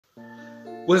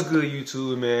What's good,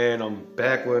 YouTube, man? I'm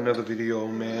back with another video,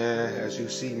 man. As you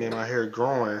see, man, my hair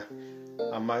growing.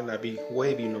 I might not be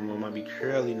wavy no more, I might be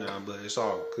curly now, but it's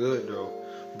all good though.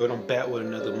 But I'm back with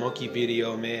another monkey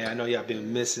video, man. I know y'all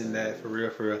been missing that, for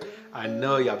real. I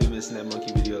know y'all been missing that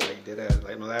monkey video like that.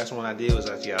 Like the last one I did was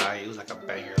actually alright. It was like a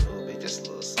banger a little bit, just a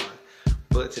little something.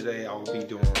 But today I will be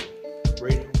doing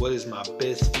what is my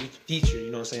best feature, you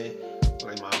know what I'm saying?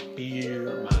 Like my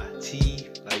beard, my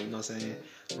teeth, like, you know what I'm saying?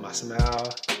 My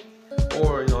smile,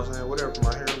 or, you know what I'm saying, whatever,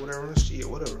 my hair, whatever, shit,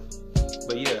 whatever.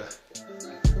 But yeah,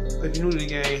 if you're new to the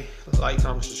game, like,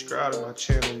 comment, subscribe to my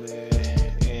channel, man.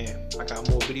 And I got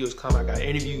more videos coming. I got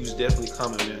interviews definitely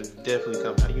coming, man. Definitely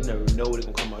coming. You never know what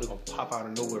they're gonna come out. They're gonna pop out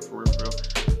of nowhere, for real.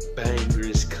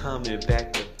 Bangers coming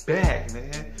back to back,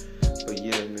 man. But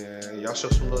yeah, man, y'all show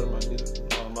some love to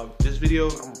this video.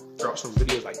 I'm gonna drop some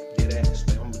videos like dead ass.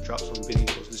 Like, I'm gonna drop some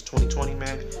videos. This 2020,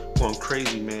 man, going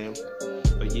crazy, man.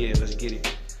 But yeah, let's get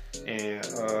it. And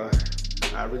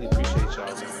I really appreciate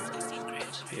y'all, man.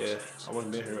 Yeah, I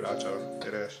wouldn't been here without y'all,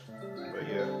 dead ass. But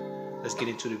yeah, let's get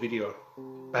into the video.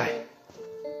 Bye.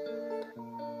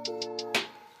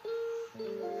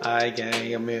 Alright,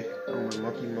 gang, I'm in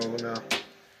monkey mode now.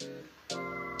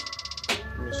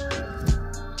 Let me see. I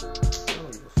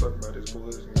don't give a fuck about this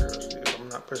boys and girls shit. I'm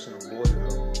not pressing the boys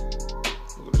though.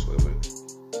 Look at this way with it.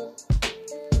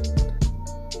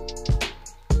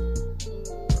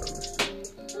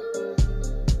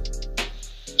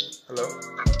 Hello?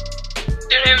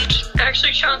 Your name's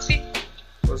actually Chauncey.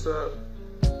 What's up?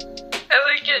 I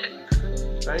like it.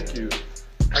 Thank you.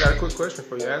 I got a quick question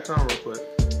for you. Add time real quick.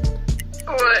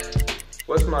 What?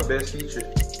 What's my best feature?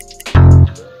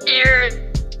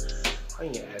 I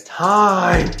ain't got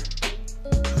time.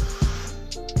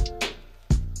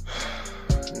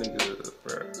 Niggas up,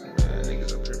 bro. Man,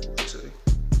 niggas up here boy too.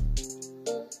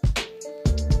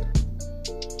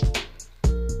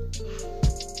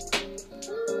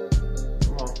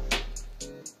 Come on.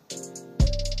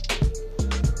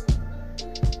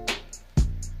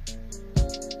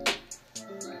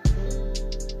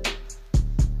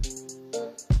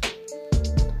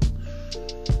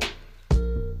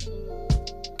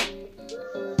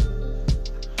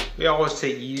 They always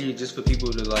take years just for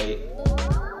people to like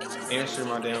answer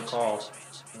my damn calls.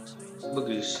 Look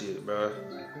at this shit, bro.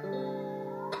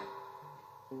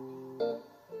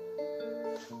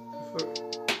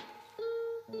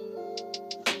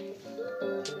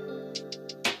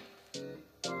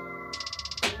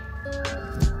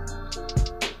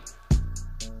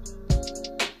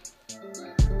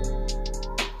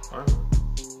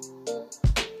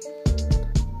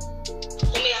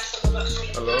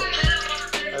 Hello?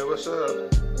 Hey, what's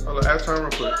up? Hold on, add time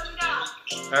real quick.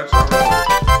 Add time real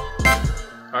quick.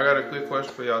 I got a quick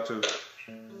question for y'all too.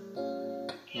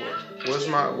 What's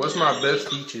my best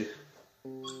feature?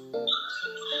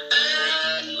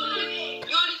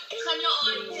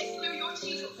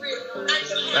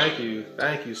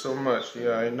 Thank you so much.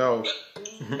 Yeah, I know.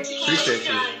 Appreciate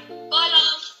you. Bye,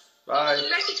 love. Bye.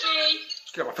 Message me.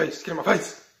 Get out my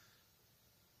face.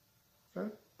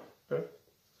 Okay.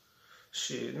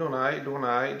 Shit, doing alright. You know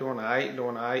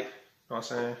what I'm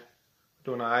saying?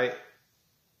 Doing alright.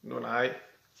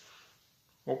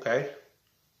 Okay.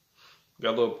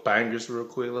 Got little bangers real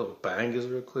quick,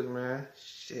 man.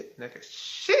 Shit, nigga.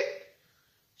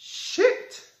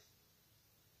 Shit.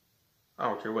 I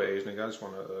don't care what age, nigga. I just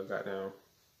wanna goddamn,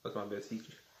 what's my best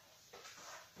feature?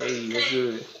 Hey, what's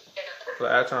good? For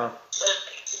ad time.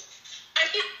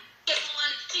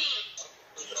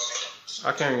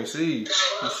 I can't even see you.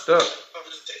 You stuck.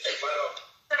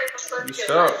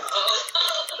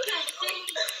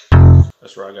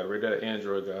 That's right, I got rid of that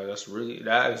Android guy.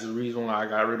 That is the reason why I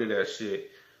got rid of that shit.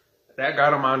 That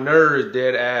got on my nerves,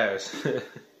 dead ass.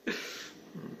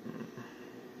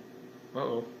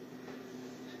 Uh-oh.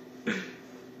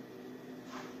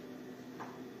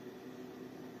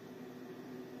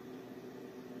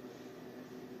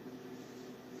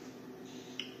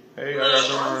 Hey, how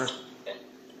y'all doing?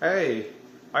 Hey,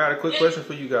 I got a quick question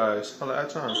for you guys. Hold on, at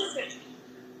time.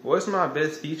 What's my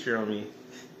best feature on me?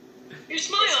 Your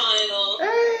smile.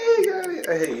 Hey, got it.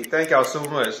 Hey, thank y'all so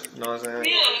much. You know what I'm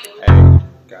saying? Yeah. Hey,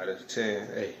 got a 10.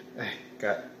 Hey,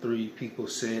 got 3 people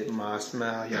said my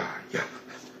smile. Yeah.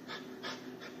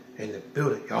 In the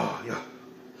building, yeah.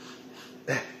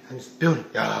 In this building,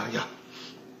 yeah.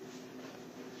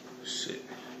 Shit.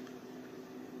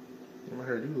 My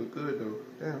hair do look good though.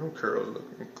 Damn, them curls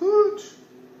looking good.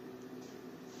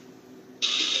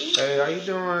 Hey, how you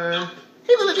doing?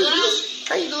 Hey, little babies.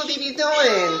 How you little babies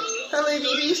doing? Huh,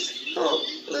 little babies? Oh,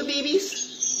 little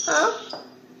babies. Huh?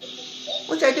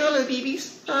 What y'all doing, little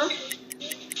babies? Huh?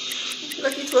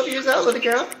 Like you 12 years old, little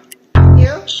girl.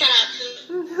 Yeah. Shut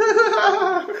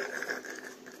up.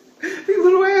 These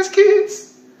little ass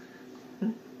kids.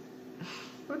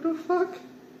 What the fuck?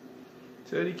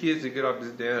 Tell these kids to get off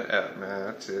this damn app, man.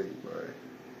 I tell you, boy.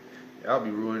 Y'all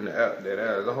be ruining the app, that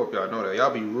ass. I hope y'all know that.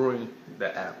 Y'all be ruining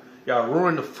the app. Y'all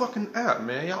ruin the fucking app,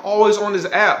 man. Y'all always on this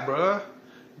app, bruh.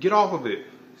 Get off of it.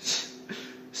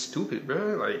 Stupid,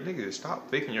 bruh. Like, nigga, stop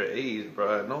faking your age,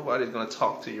 bruh. Nobody's gonna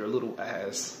talk to your little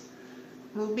ass.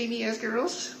 Little baby ass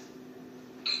girls.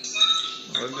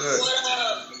 What's good? What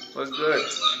up? What's good?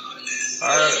 What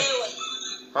Alright. you doing?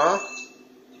 Huh?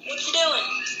 What you doing?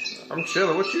 I'm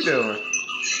chilling. What you doing?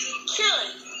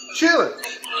 Chilling. Chilling.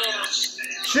 Yeah.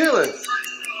 Chilling.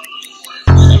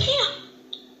 Yeah.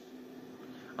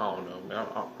 I don't know, man.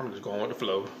 I'm just going with the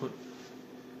flow.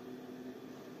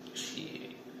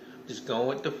 Shit. Just going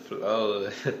with the flow.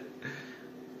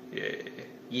 Yeah.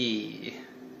 Yeah.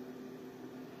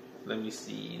 Let me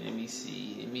see.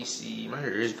 My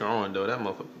hair is growing, though. That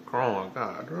motherfucker growing.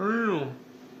 God damn.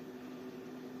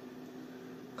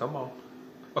 Come on.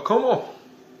 Oh, come on.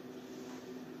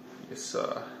 Yes,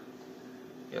 sir.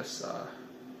 Yes, sir.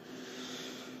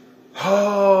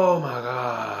 Oh, my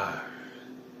God.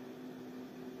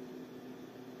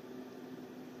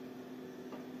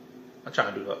 I'm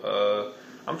trying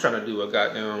to do a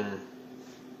goddamn,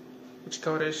 what you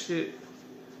call that shit?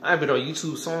 I ain't been on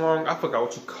YouTube so long, I forgot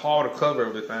what you call the cover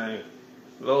of the thing.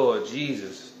 Lord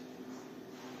Jesus.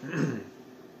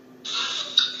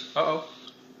 Uh-oh.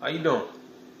 How you doing?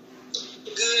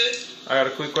 Good. I got a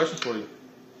quick question for you.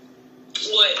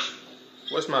 What?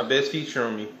 What's my best feature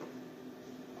on me?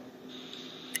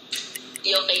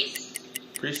 Your face.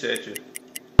 Appreciate you.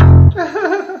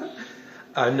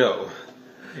 I know.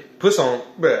 Put some,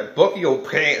 bruh, buckle your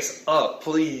pants up,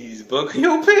 please. Buckle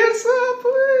your pants up,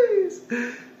 please.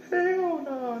 Hell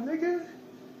no, nigga.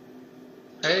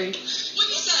 Hey.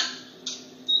 What's up?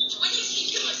 What is he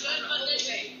doing?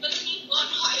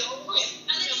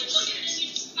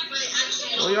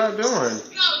 What y'all doing?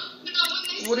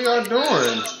 What are y'all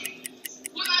doing?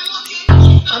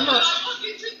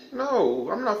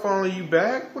 I'm not following you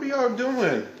back. What are y'all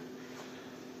doing?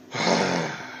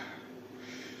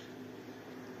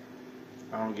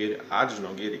 I don't get it. I just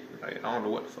don't get it. Like, I don't know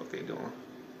what the fuck they doing.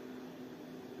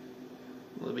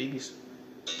 Little babies.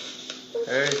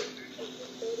 Hey.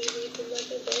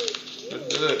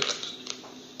 What's good?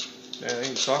 Man, they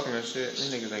ain't talking that shit. These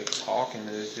niggas ain't talking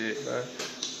this shit, bro.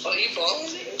 Oh, you balling?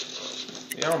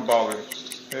 Yeah, I'm balling.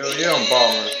 Hell yeah, I'm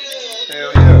balling.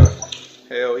 Hell yeah.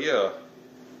 Hell yeah.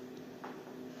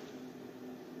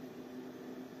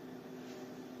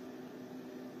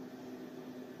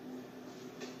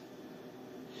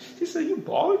 He said, you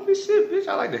balling this shit, bitch?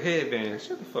 I like the headband.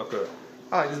 Shut the fuck up.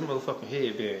 I like this motherfucking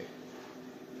headband.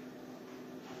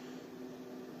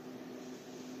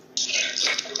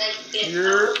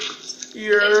 You're,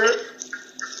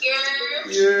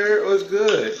 what's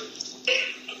good?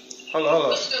 Hold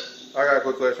on. I got a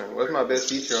quick question. What's my best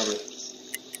feature on me?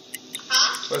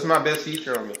 Huh? What's my best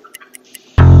feature on me?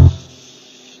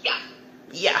 Yeah.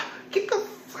 Yeah. Get the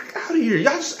fuck out of here.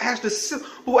 Y'all just asked a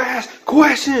simple ass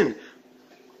question.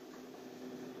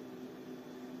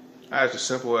 I asked a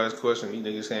simple ass question. You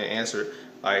niggas can't answer it.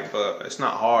 Like, it's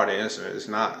not hard to answer it. It's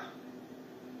not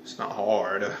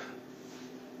hard.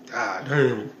 God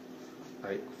damn.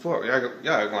 Like, fuck. Y'all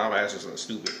gonna I'm asking something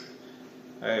stupid.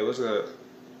 Hey, what's up?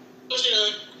 What you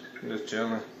doing? Just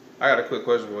chilling. I got a quick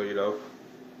question for you, though.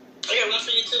 I got one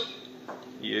for you, too.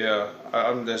 Yeah.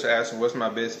 I'm just asking, what's my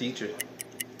best feature?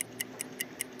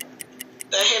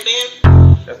 The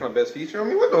headband? That's my best feature on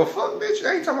me? What the fuck, bitch?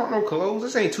 I ain't talking about no clothes.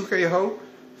 This ain't 2K hoe.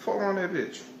 Fuck on that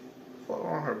bitch. Fuck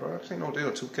on her, bro. This ain't no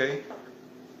damn 2K.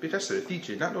 Bitch, that's a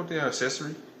feature, not no damn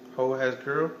accessory. Hoe ass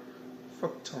girl.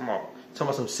 Fuck you talking about? Talking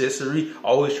about some accessory.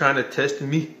 Always trying to test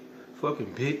me.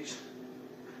 Fucking bitch.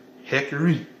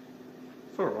 Heckery.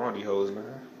 Fuck on these hoes,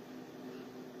 man.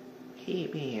 Hey,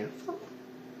 man. Fuck.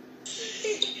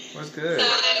 What's good?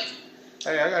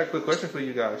 Hey, I got a quick question for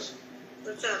you guys.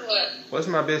 What's up? What? What's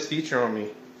my best feature on me?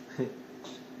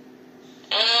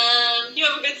 You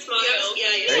have a good smile.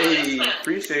 Yeah. Hey,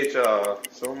 appreciate y'all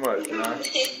so much, man.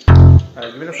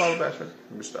 Alright, give me the follow back, sir.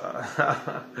 Let me start.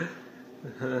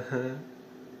 I'm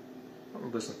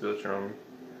gonna put some filter on me.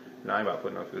 No, I ain't about to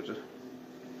put no filter.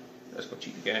 That's gonna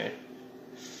cheat the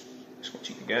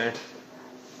game.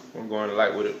 I'm going to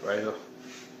light with it right here.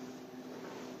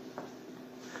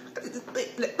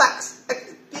 The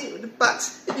box.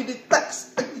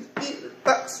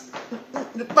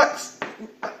 The box.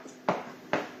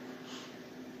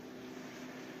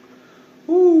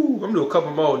 Ooh, I'm gonna do a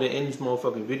couple more and then end this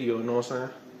motherfucking video, you know what I'm saying?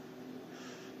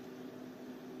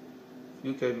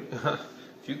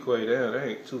 Fuquay, damn, that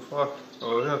ain't too far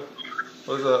over here.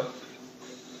 What's up?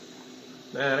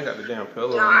 Damn, they got the damn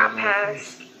pillow on my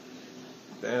face.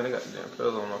 Damn, they got the damn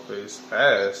pillow on my face.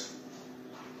 Pass.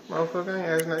 Motherfucker, I ain't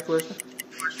asking that question.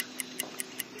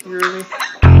 You hear me?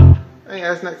 I ain't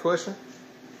asking that question.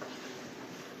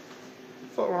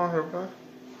 Fuck wrong here, bro?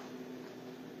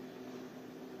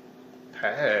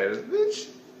 Pass, bitch.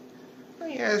 I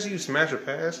ain't asked you to smash a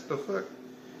pass. The fuck?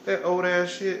 That old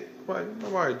ass shit. Why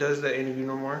nobody does that interview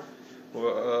no more?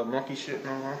 Or monkey shit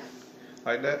no more?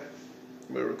 Like that?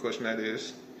 Whatever question that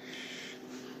is.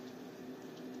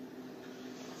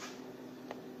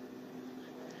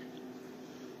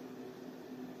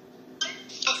 A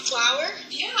flower?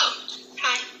 Yeah.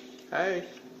 Hi. Hey.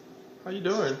 How you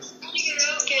doing?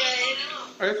 Good.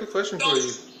 I got a quick question for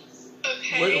you.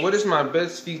 Okay. What is my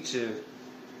best feature?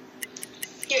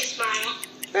 Your smile.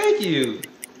 Thank you.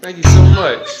 Thank you so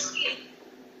much.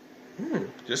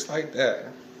 Just like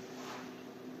that.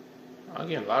 I'm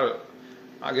getting a lot of,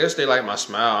 I guess they like my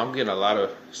smile. I'm getting a lot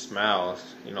of smiles,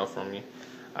 you know, from you.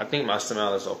 I think my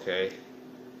smile is okay.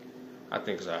 I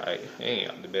think it's alright. It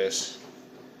ain't the best.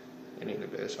 It ain't the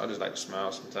best. I just like to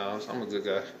smile sometimes. I'm a good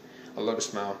guy. I love to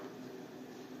smile.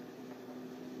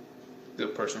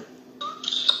 Good person.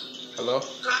 Hello?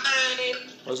 Hi.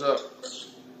 What's up?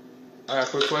 I got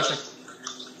a quick question.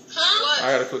 Huh? What?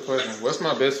 I got a quick question. What's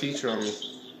my best feature on me?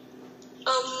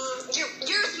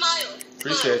 Your smile.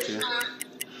 Appreciate you.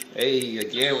 Hey,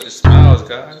 again with the smiles,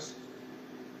 guys.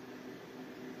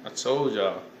 I told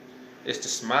y'all. It's the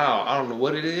smile. I don't know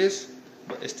what it is,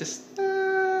 but it's the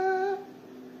smile.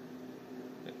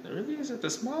 Really? Is it the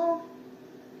smile?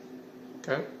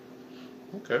 Okay.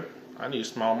 Okay. I need to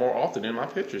smile more often in my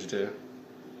pictures then.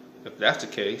 If that's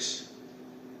the case.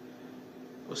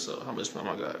 What's up? How much time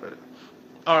I got right?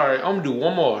 Alright, I'm gonna do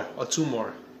one more or two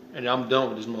more. And I'm done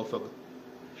with this motherfucker.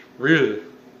 Really?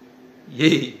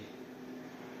 Yeah.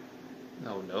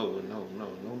 No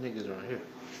niggas around here.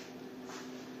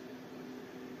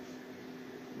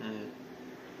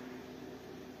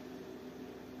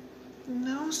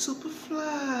 No, super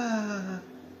fly.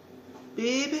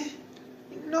 Baby.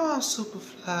 You know I'm super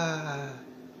fly.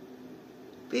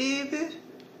 Baby.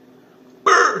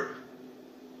 Brr.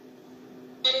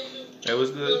 Hey,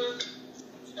 what's good?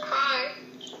 Hi.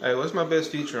 Hey, what's my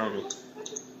best feature on me?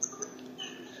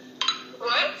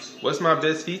 What? What's my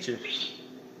best feature?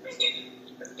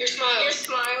 Your smile. Your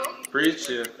smile. Preach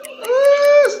it.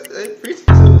 Hey, preach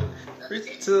to it.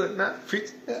 Preach to it. Not preach.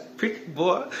 Preach,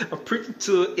 boy. I'm preaching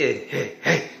to it. Yeah,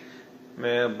 hey.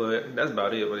 Man, but that's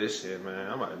about it with this shit,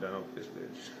 man. I'm about done with this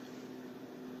bitch.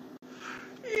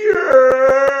 Yeah.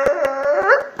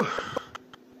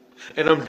 And I'm